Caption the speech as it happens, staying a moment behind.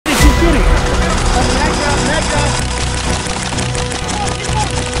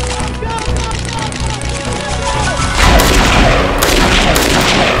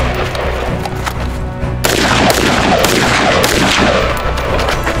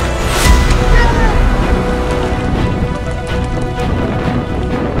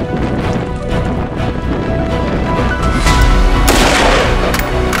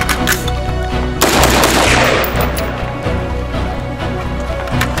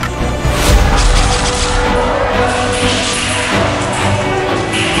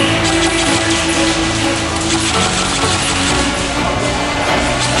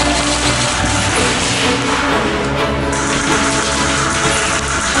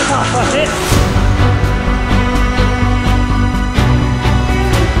Hey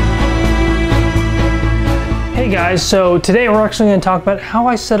guys, so today we're actually going to talk about how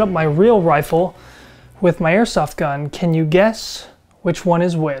I set up my real rifle with my airsoft gun. Can you guess which one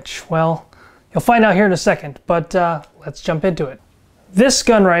is which? Well, you'll find out here in a second, but let's jump into it. This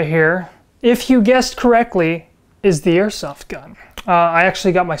gun right here, if you guessed correctly, is the airsoft gun. I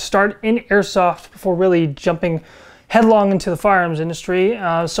actually got my start in airsoft before really jumping headlong into the firearms industry,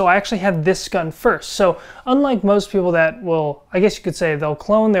 so I actually had this gun first. So unlike most people that will, I guess you could say, they'll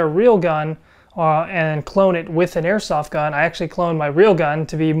clone their real gun and clone it with an airsoft gun, I actually cloned my real gun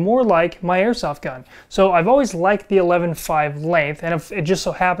to be more like my airsoft gun. So I've always liked the 11.5 length, and if it just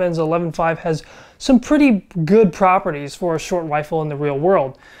so happens 11.5 has some pretty good properties for a short rifle in the real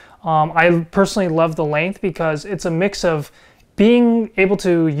world. I personally love the length because it's a mix of being able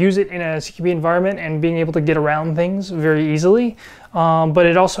to use it in a CQB environment and being able to get around things very easily, but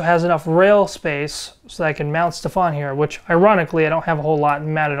it also has enough rail space so that I can mount stuff on here, which ironically I don't have a whole lot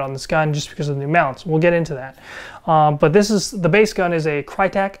mounted on this gun just because of the new mounts. We'll get into that. But the base gun is a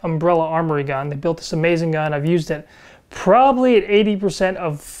Crytek Umbrella Armory gun. They built this amazing gun. I've used it probably at 80%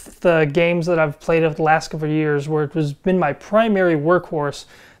 of the games that I've played over the last couple of years, where it has been my primary workhorse.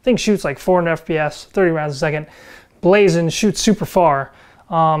 I think shoots like 400 FPS, 30 rounds a second. Blazing, shoots super far,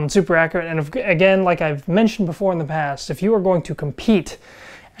 super accurate. And again, like I've mentioned before in the past, if you are going to compete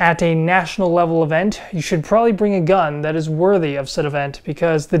at a national level event, you should probably bring a gun that is worthy of said event,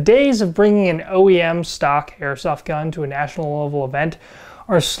 because the days of bringing an OEM stock airsoft gun to a national level event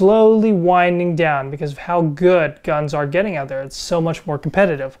are slowly winding down because of how good guns are getting out there. It's so much more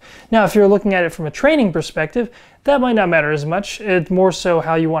competitive. Now, if you're looking at it from a training perspective, that might not matter as much. It's more so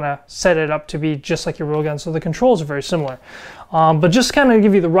how you want to set it up to be just like your real gun, so the controls are very similar. But just kind of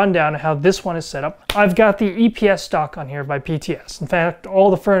give you the rundown of how this one is set up. I've got the EPS stock on here by PTS. In fact, all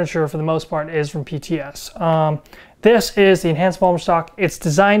the furniture for the most part is from PTS. This is the enhanced polymer stock. It's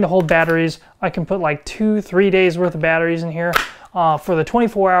designed to hold batteries. I can put like 2-3 days worth of batteries in here for the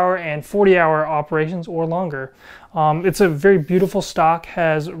 24-hour and 40-hour operations or longer. It's a very beautiful stock,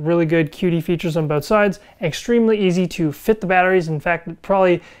 has really good QD features on both sides, extremely easy to fit the batteries. In fact, it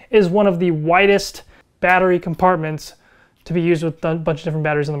probably is one of the widest battery compartments to be used with a bunch of different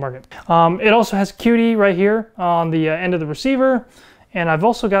batteries in the market. It also has QD right here on the end of the receiver, and I've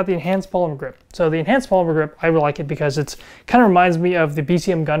also got the enhanced polymer grip. So the enhanced polymer grip, I really like it because it's kind of reminds me of the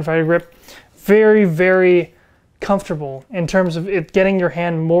BCM gunfighter grip. Very, very comfortable in terms of it getting your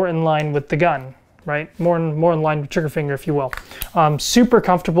hand more in line with the gun, right? More in line with trigger finger, if you will. Super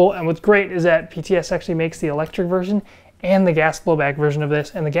comfortable, and what's great is that PTS actually makes the electric version and the gas blowback version of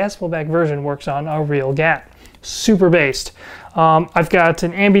this, and the gas blowback version works on a real gat. Super based. I've got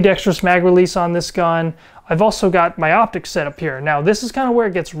an ambidextrous mag release on this gun. I've also got my optics set up here. Now, this is kind of where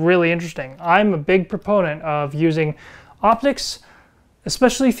it gets really interesting. I'm a big proponent of using optics,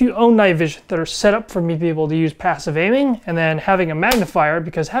 especially if you own night vision, that are set up for me to be able to use passive aiming, and then having a magnifier,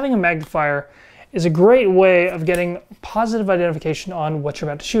 because having a magnifier is a great way of getting positive identification on what you're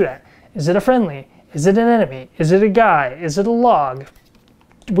about to shoot at. Is it a friendly? Is it an enemy? Is it a guy? Is it a log?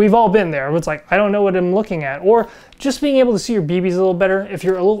 We've all been there. It's like, I don't know what I'm looking at. Or just being able to see your BBs a little better. If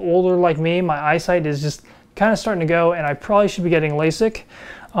you're a little older like me, my eyesight is just kind of starting to go, and I probably should be getting LASIK,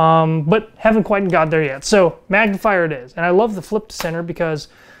 but haven't quite got there yet. So magnifier it is. And I love the flip to center because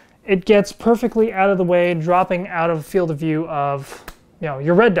it gets perfectly out of the way, dropping out of field of view of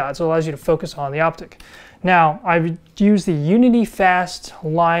your red dot, so it allows you to focus on the optic. Now, I've used the Unity Fast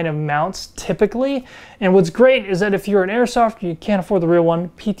line of mounts typically, and what's great is that if you're an airsoft, you can't afford the real one,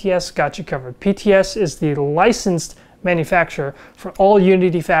 PTS got you covered. PTS is the licensed manufacturer for all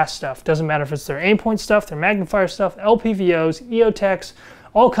Unity Fast stuff. Doesn't matter if it's their aimpoint stuff, their magnifier stuff, LPVOs, EOTechs,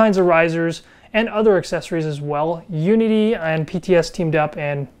 all kinds of risers, and other accessories as well. Unity and PTS teamed up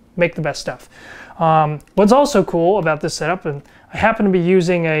and make the best stuff. What's also cool about this setup, and I happen to be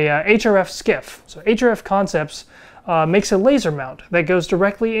using a HRF skiff. So HRF Concepts makes a laser mount that goes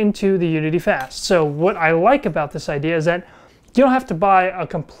directly into the Unity Fast. So what I like about this idea is that you don't have to buy a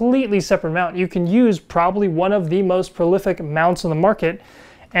completely separate mount. You can use probably one of the most prolific mounts on the market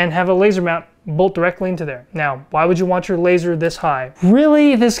and have a laser mount bolt directly into there. Now, why would you want your laser this high?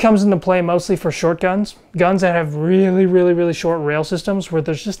 Really, this comes into play mostly for short guns. Guns that have really, really, really short rail systems where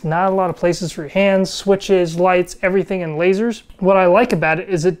there's just not a lot of places for your hands, switches, lights, everything in lasers. What I like about it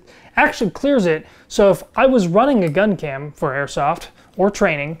is it actually clears it. So if I was running a gun cam for airsoft or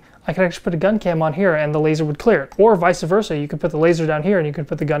training, I could actually put a gun cam on here and the laser would clear it. Or vice versa, you could put the laser down here and you could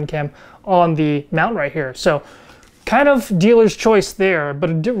put the gun cam on the mount right here. So kind of dealer's choice there, but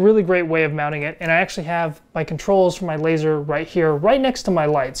a really great way of mounting it. And I actually have my controls for my laser right here, right next to my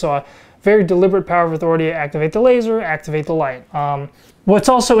light. So a very deliberate power of authority: activate the laser, activate the light. What's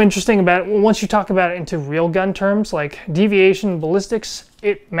also interesting about it, once you talk about it into real gun terms, like deviation, ballistics,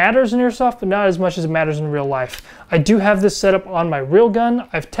 it matters in Airsoft, but not as much as it matters in real life. I do have this set up on my real gun.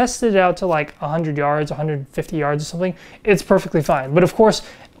 I've tested it out to like 100 yards, 150 yards or something. It's perfectly fine. But of course,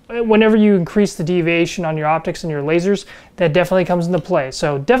 whenever you increase the deviation on your optics and your lasers, that definitely comes into play.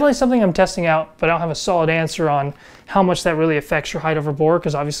 So definitely something I'm testing out, but I don't have a solid answer on how much that really affects your height over bore,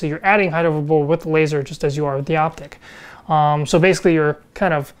 because obviously you're adding height over bore with the laser just as you are with the optic. So basically your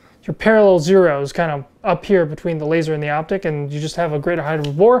parallel zeros kind of up here between the laser and the optic, and you just have a greater height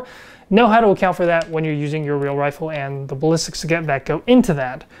over bore. Know how to account for that when you're using your real rifle and the ballistics that go into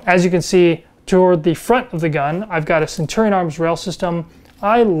that. As you can see toward the front of the gun, I've got a Centurion Arms rail system.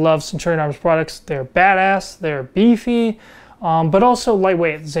 I love Centurion Arms products. They're badass, they're beefy, but also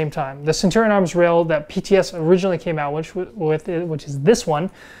lightweight at the same time. The Centurion Arms rail that PTS originally came out with, which is this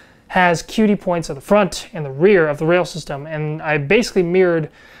one, has QD points at the front and the rear of the rail system, and I basically mirrored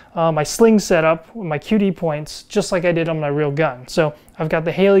my sling setup with my QD points just like I did on my real gun. So I've got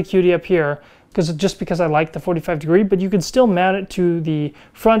the Haley QD up here because I like the 45 degree, but you can still mount it to the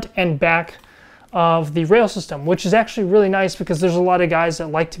front and back of the rail system, which is actually really nice because there's a lot of guys that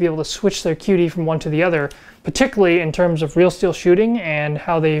like to be able to switch their QD from one to the other, particularly in terms of real steel shooting and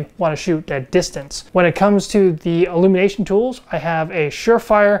how they want to shoot at distance. When it comes to the illumination tools, I have a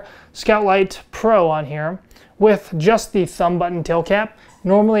Surefire Scout Light Pro on here with just the thumb button tail cap.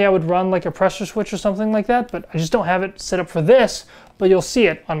 Normally I would run like a pressure switch or something like that, but I just don't have it set up for this, but you'll see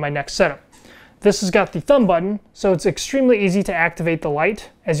it on my next setup. This has got the thumb button, so it's extremely easy to activate the light,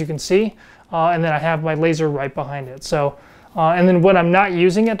 as you can see. And then I have my laser right behind it. So, and then when I'm not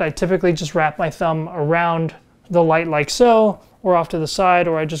using it, I typically just wrap my thumb around the light like so, or off to the side,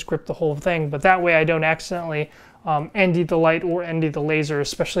 or I just grip the whole thing. But that way I don't accidentally ND the light or ND the laser,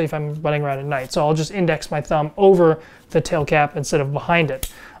 especially if I'm running around at night. So I'll just index my thumb over the tail cap instead of behind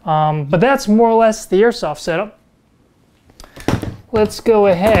it. But that's more or less the Airsoft setup. Let's go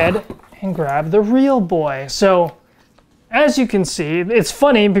ahead and grab the real boy. So, as you can see, it's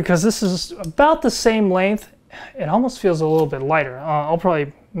funny because this is about the same length. It almost feels a little bit lighter. I'll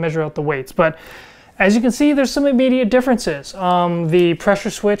probably measure out the weights, but as you can see, there's some immediate differences. The pressure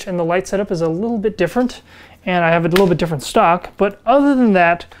switch and the light setup is a little bit different, and I have a little bit different stock, but other than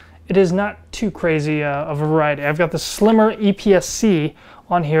that, it is not too crazy of a variety. I've got the slimmer EPS-C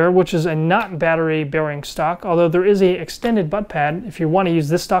on here, which is a not battery bearing stock, although there is a extended butt pad. If you want to use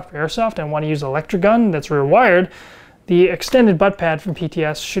this stock for Airsoft and want to use an electric gun that's rear wired, the extended butt pad from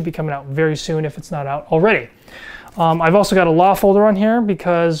PTS should be coming out very soon if it's not out already. I've also got a law folder on here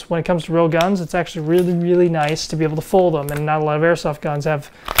because when it comes to real guns, it's actually really, really nice to be able to fold them, and not a lot of Airsoft guns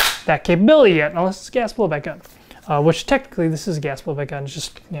have that capability yet, unless it's a gas blowback gun, which technically this is a gas blowback gun. It's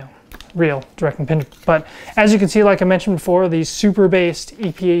just, you know, real direct impingement. But as you can see, like I mentioned before, the super based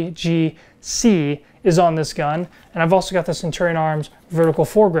EPG-C is on this gun, and I've also got the Centurion Arms vertical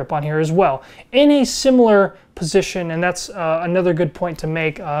foregrip on here as well, in a similar position. And that's another good point to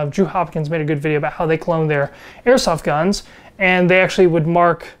make. Drew Hopkins made a good video about how they clone their Airsoft guns, and they actually would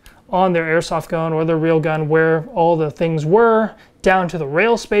mark on their Airsoft gun or their real gun where all the things were, down to the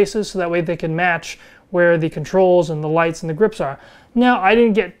rail spaces, so that way they can match where the controls and the lights and the grips are. Now, I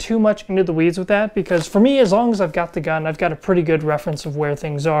didn't get too much into the weeds with that because for me, as long as I've got the gun, I've got a pretty good reference of where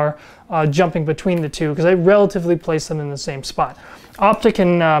things are, jumping between the two, because I relatively place them in the same spot. Optic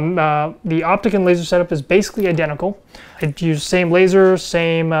and the optic and laser setup is basically identical. I use same laser,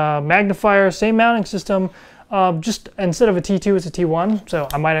 same magnifier, same mounting system. Just instead of a T2, it's a T1, so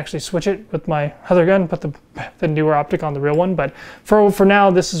I might actually switch it with my other gun, put the newer optic on the real one, but for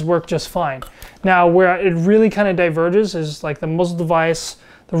now, this has worked just fine. Now, where it really kind of diverges is like the muzzle device.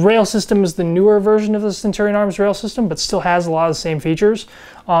 The rail system is the newer version of the Centurion Arms rail system, but still has a lot of the same features.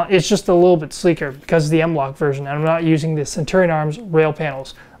 It's just a little bit sleeker because of the M-Lock version, and I'm not using the Centurion Arms rail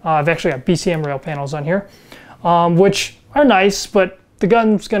panels. I've actually got BCM rail panels on here, which are nice, but the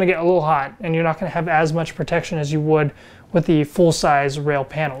gun's going to get a little hot, and you're not going to have as much protection as you would with the full-size rail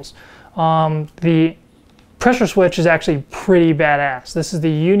panels. The pressure switch is actually pretty badass. This is the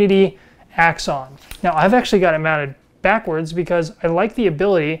Unity Axon. Now, I've actually got it mounted backwards because I like the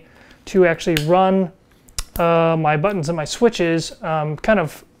ability to actually run my buttons and my switches kind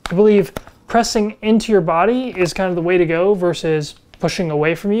of, I believe, pressing into your body is kind of the way to go versus pushing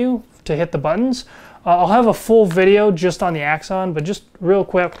away from you to hit the buttons. I'll have a full video just on the Axon, but just real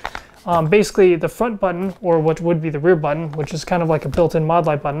quick, basically the front button, or what would be the rear button, which is kind of like a built-in mod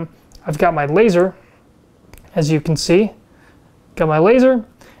light button, I've got my laser as you can see. Got my laser,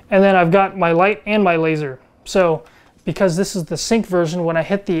 and then I've got my light and my laser. So because this is the sync version, when I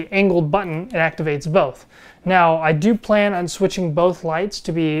hit the angled button, it activates both. Now, I do plan on switching both lights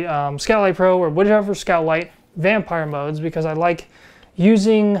to be Scout Light Pro or whatever Scout Light vampire modes, because I like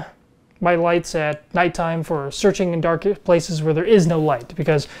using my lights at nighttime for searching in dark places where there is no light,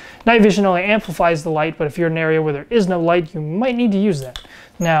 because night vision only amplifies the light, but if you're in an area where there is no light, you might need to use that.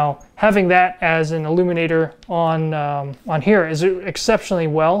 Now, having that as an illuminator on here is exceptionally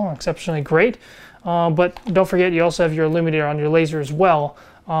great, but don't forget you also have your illuminator on your laser as well,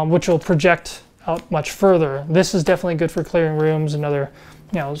 which will project out much further. This is definitely good for clearing rooms and other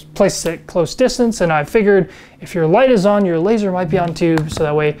places at close distance, and I figured if your light is on, your laser might be on too, so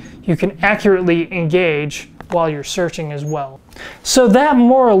that way you can accurately engage while you're searching as well. So that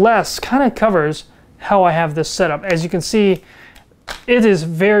more or less kind of covers how I have this set up. As you can see, it is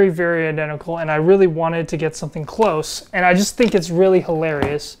very, very identical, and I really wanted to get something close, and I just think it's really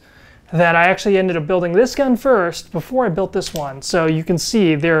hilarious that I actually ended up building this gun first before I built this one. So you can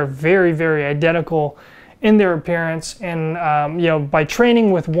see they're very, very identical in their appearance, and by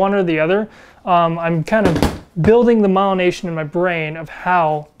training with one or the other, I'm kind of building the myelination in my brain of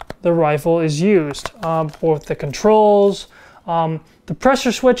how the rifle is used, both the controls, the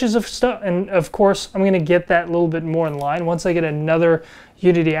pressure switches of stuff, and of course I'm going to get that a little bit more in line. Once I get another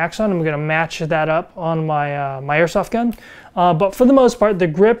Unity Axon, I'm going to match that up on my my Airsoft gun. But for the most part, the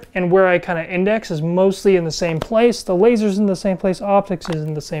grip and where I kind of index is mostly in the same place. The laser's in the same place, optics is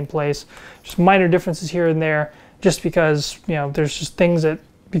in the same place. Just minor differences here and there, just because there's just things that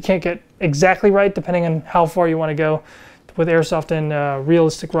you can't get exactly right depending on how far you want to go with Airsoft and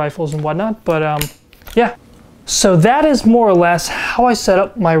realistic rifles and whatnot. But yeah. So that is more or less how I set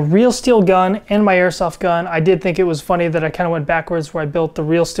up my real steel gun and my Airsoft gun. I did think it was funny that I kind of went backwards, where I built the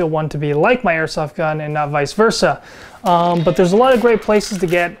real steel one to be like my Airsoft gun and not vice versa. But there's a lot of great places to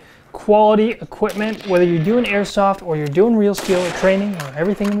get quality equipment, whether you're doing Airsoft or you're doing real steel or training or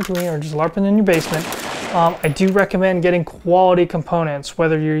everything in between, or just LARPing in your basement. I do recommend getting quality components,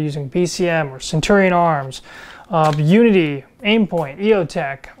 whether you're using BCM or Centurion Arms, Unity, Aimpoint,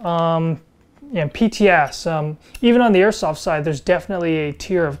 EOTech, PTS. Even on the Airsoft side, there's definitely a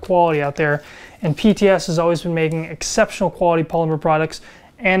tier of quality out there, and PTS has always been making exceptional quality polymer products,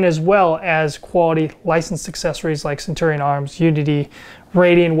 and as well as quality licensed accessories like Centurion Arms, Unity,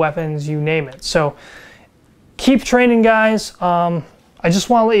 Radiant Weapons, you name it. So keep training, guys. I just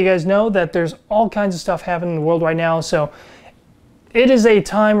want to let you guys know that there's all kinds of stuff happening in the world right now. So it is a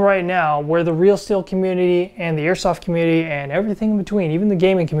time right now where the real steel community and the Airsoft community and everything in between, even the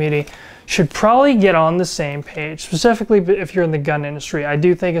gaming community, should probably get on the same page, specifically if you're in the gun industry. I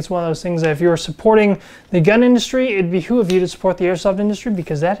do think it's one of those things that if you're supporting the gun industry, it'd behoove you to support the Airsoft industry,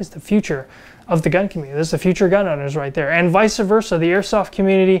 because that is the future of the gun community. This is the future gun owners right there. And vice versa, the Airsoft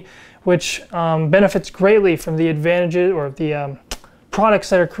community, which benefits greatly from the advantages or the products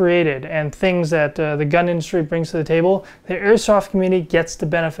that are created and things that the gun industry brings to the table, the Airsoft community gets to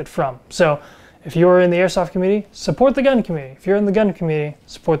benefit from. So if you're in the Airsoft community, support the gun community. If you're in the gun community,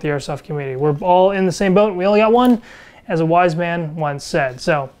 support the Airsoft community. We're all in the same boat. We only got one, as a wise man once said.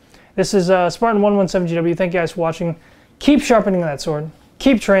 So this is Spartan117GW. Thank you guys for watching. Keep sharpening that sword.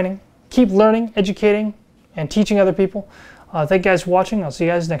 Keep training. Keep learning, educating, and teaching other people. Thank you guys for watching. I'll see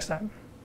you guys next time.